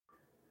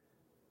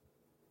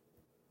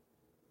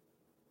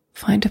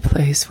Find a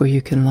place where you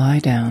can lie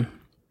down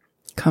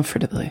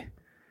comfortably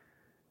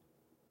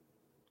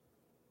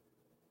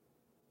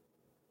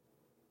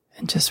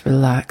and just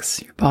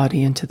relax your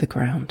body into the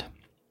ground.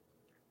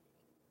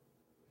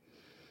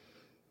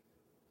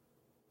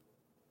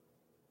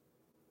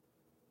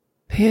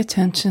 Pay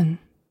attention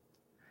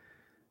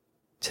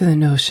to the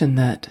notion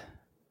that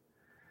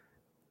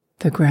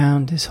the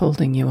ground is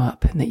holding you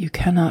up and that you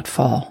cannot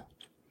fall.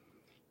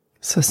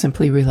 So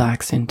simply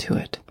relax into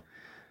it.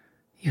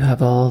 You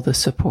have all the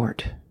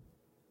support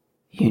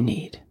you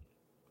need.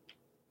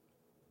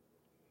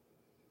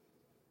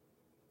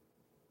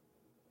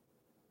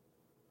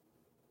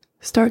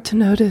 Start to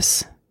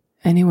notice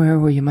anywhere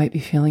where you might be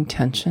feeling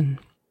tension.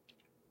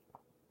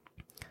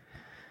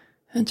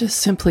 And just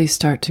simply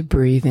start to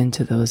breathe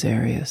into those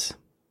areas.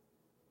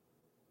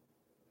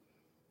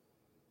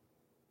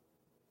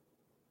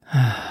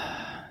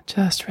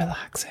 Just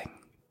relaxing.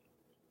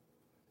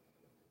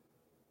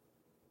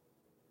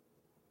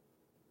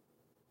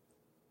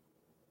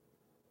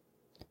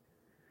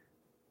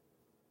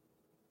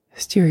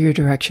 Steer your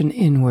direction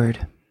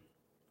inward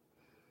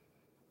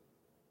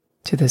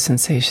to the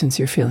sensations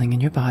you're feeling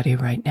in your body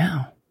right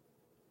now.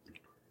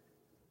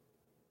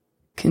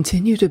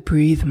 Continue to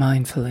breathe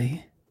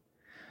mindfully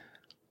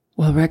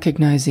while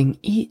recognizing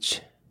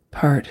each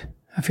part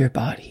of your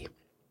body.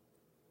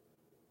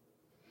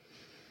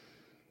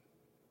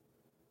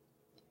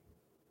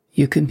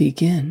 You can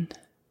begin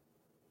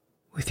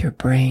with your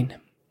brain.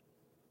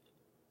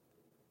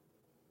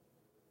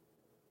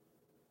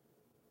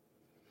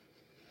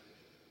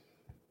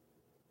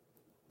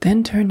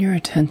 Then turn your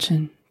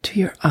attention to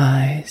your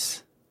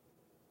eyes,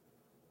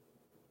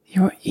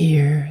 your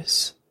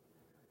ears,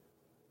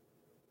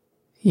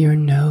 your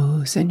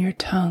nose, and your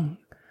tongue,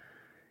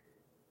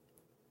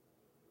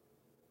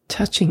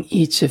 touching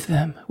each of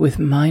them with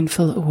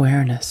mindful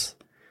awareness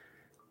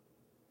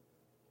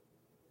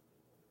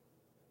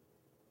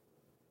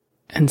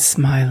and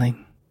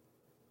smiling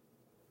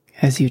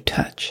as you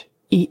touch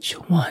each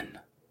one.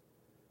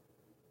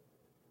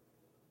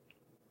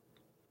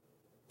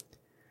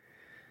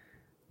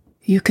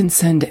 You can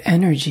send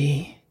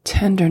energy,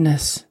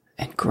 tenderness,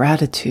 and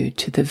gratitude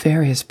to the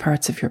various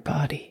parts of your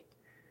body.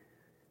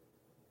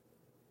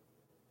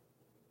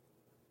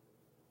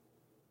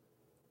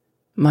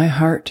 My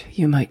heart,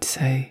 you might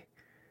say,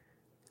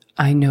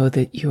 I know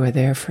that you are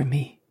there for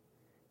me,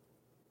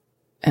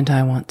 and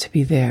I want to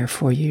be there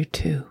for you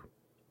too.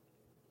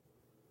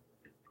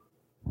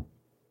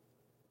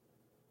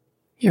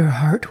 Your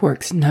heart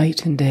works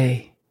night and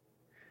day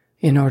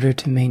in order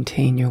to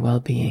maintain your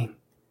well-being,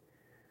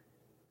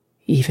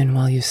 even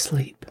while you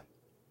sleep.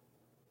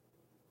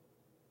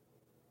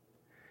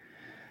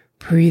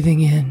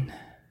 Breathing in,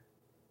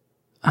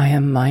 I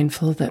am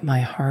mindful that my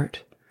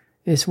heart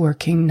is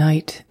working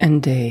night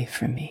and day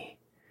for me.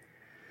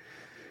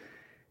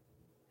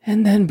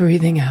 And then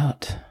breathing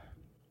out,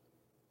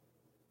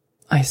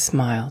 I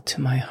smile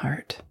to my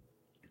heart.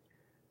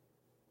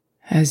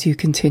 As you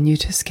continue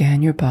to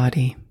scan your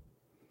body,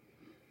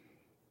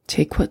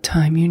 take what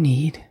time you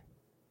need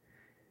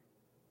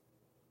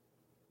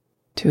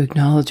to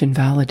acknowledge and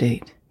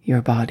validate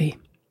your body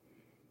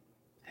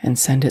and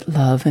send it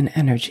love and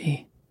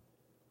energy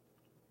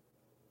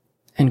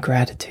and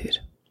gratitude.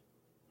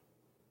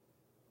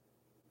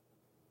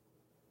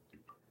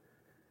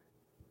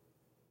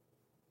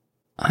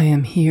 I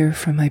am here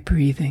for my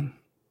breathing.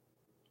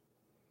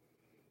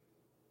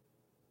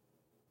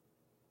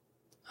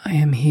 I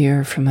am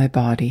here for my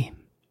body.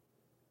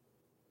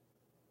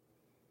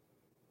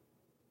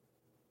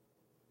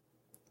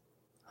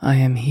 I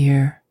am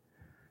here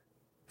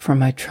for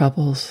my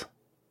troubles,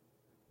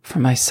 for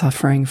my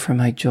suffering, for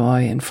my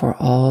joy, and for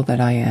all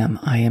that I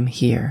am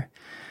here,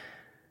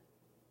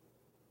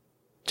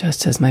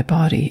 just as my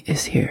body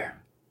is here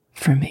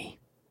for me.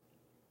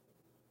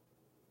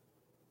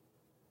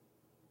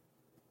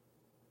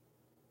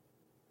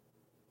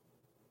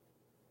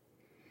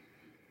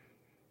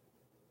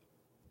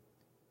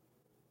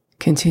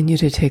 Continue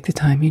to take the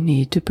time you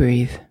need to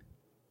breathe.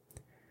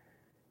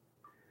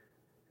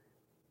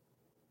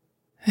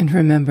 And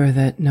remember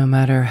that no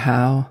matter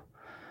how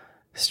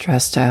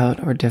stressed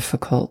out or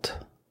difficult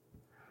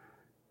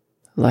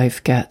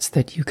life gets,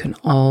 that you can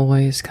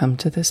always come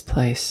to this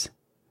place,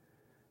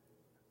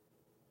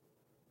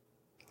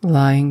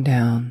 lying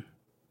down,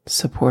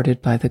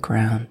 supported by the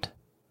ground,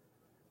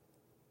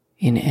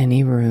 in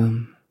any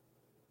room,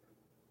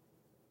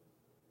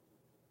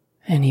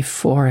 any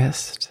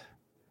forest,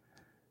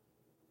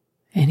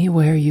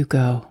 anywhere you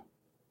go,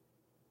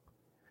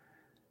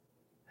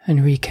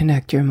 and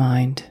reconnect your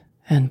mind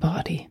and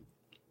body.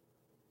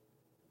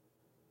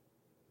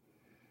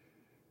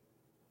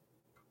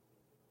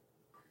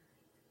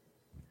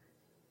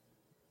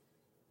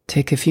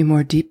 Take a few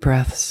more deep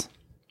breaths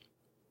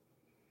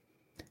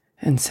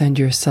and send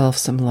yourself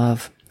some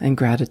love and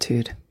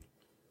gratitude.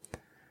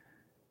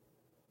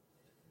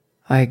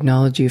 I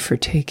acknowledge you for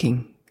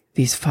taking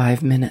these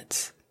 5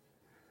 minutes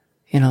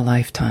in a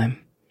lifetime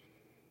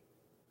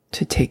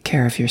to take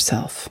care of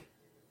yourself.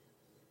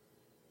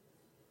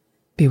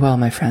 Be well,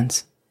 my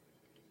friends.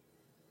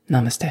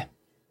 Namaste.